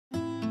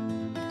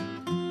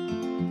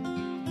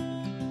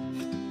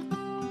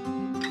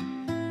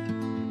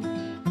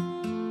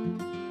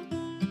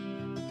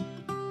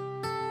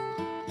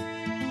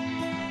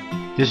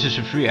This is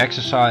a free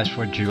exercise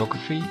for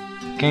geography.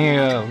 Can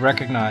you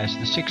recognize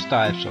the 6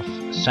 types of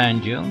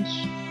sand dunes?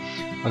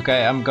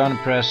 Okay, I'm gonna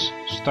press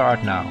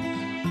start now.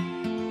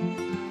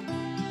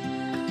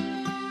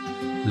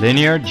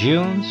 Linear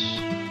dunes,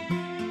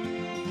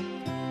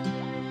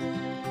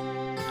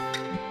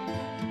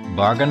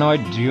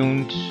 barganoid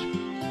dunes,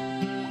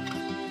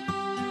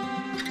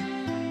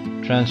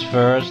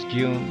 transverse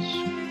dunes,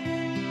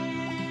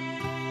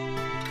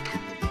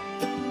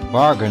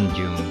 bargain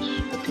dunes,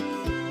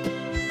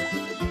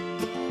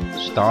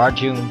 star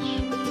dunes,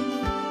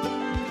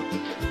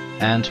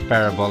 and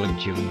parabolic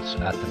dunes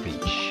at the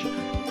beach.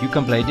 You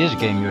can play this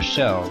game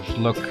yourselves.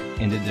 Look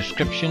in the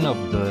description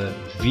of the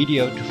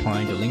video to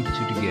find a link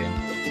to the game.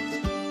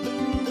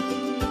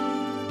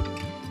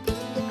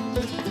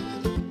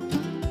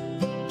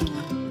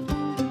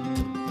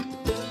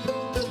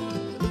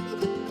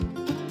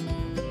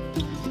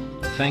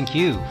 Thank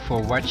you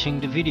for watching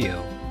the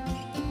video.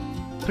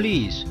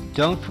 Please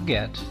don't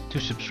forget to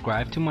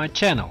subscribe to my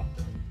channel.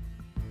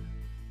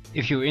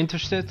 If you're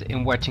interested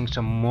in watching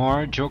some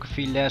more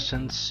geography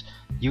lessons,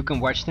 you can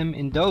watch them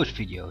in those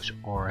videos,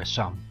 or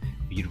some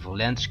beautiful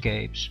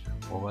landscapes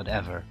or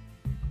whatever.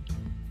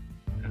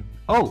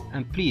 Oh,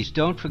 and please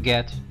don't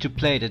forget to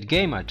play that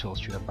game I told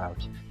you about.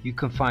 You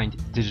can find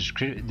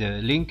the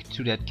link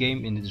to that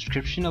game in the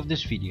description of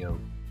this video.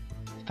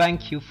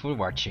 Thank you for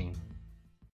watching.